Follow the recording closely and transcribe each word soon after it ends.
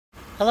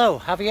Hello,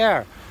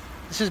 Javier.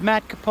 This is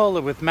Matt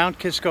Capola with Mount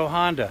Kisco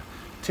Honda.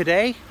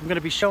 Today, I'm going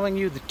to be showing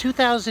you the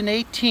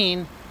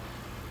 2018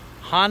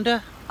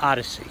 Honda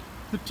Odyssey.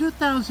 The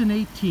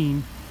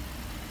 2018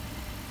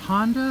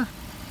 Honda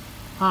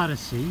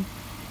Odyssey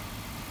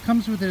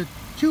comes with a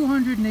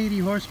 280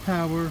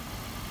 horsepower,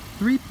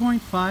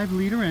 3.5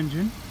 liter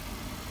engine,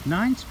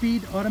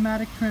 9-speed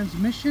automatic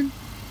transmission.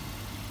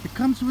 It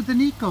comes with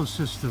an eco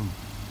system,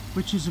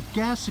 which is a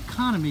gas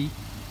economy.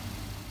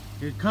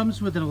 It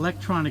comes with an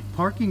electronic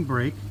parking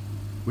brake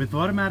with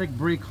automatic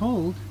brake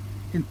hold,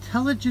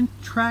 intelligent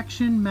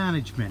traction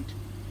management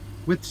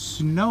with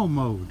snow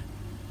mode,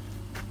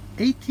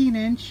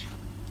 18-inch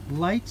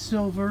light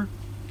silver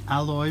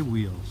alloy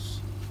wheels.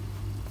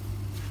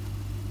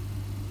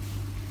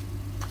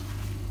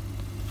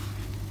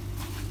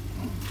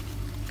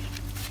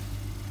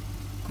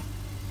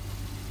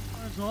 The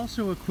car is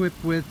also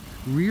equipped with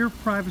rear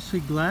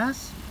privacy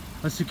glass,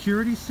 a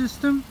security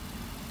system,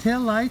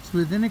 tail lights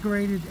with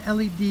integrated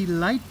LED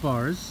light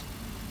bars,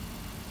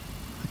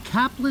 a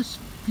capless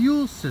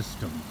fuel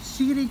system,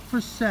 seating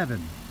for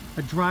 7,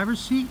 a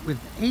driver's seat with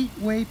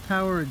 8-way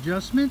power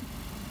adjustment,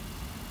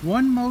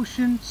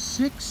 1-motion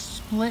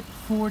 6-split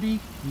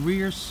 40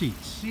 rear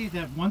seats. See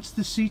that once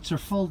the seats are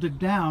folded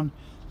down,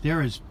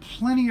 there is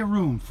plenty of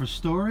room for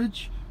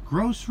storage,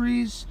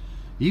 groceries,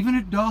 even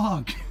a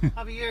dog.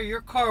 Javier,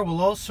 your car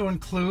will also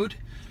include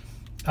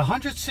a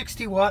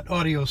 160-watt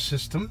audio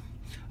system,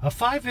 a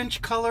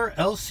 5-inch color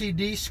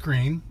LCD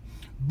screen,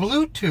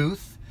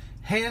 Bluetooth,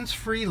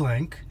 hands-free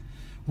link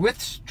with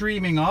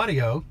streaming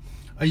audio,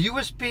 a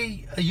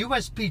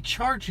USB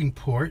charging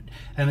port,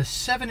 and a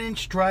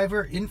 7-inch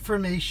driver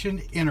information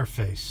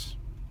interface.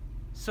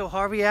 So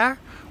Javier,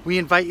 we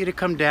invite you to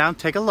come down,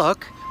 take a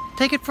look,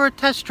 take it for a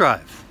test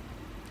drive.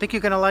 Think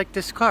you're going to like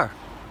this car.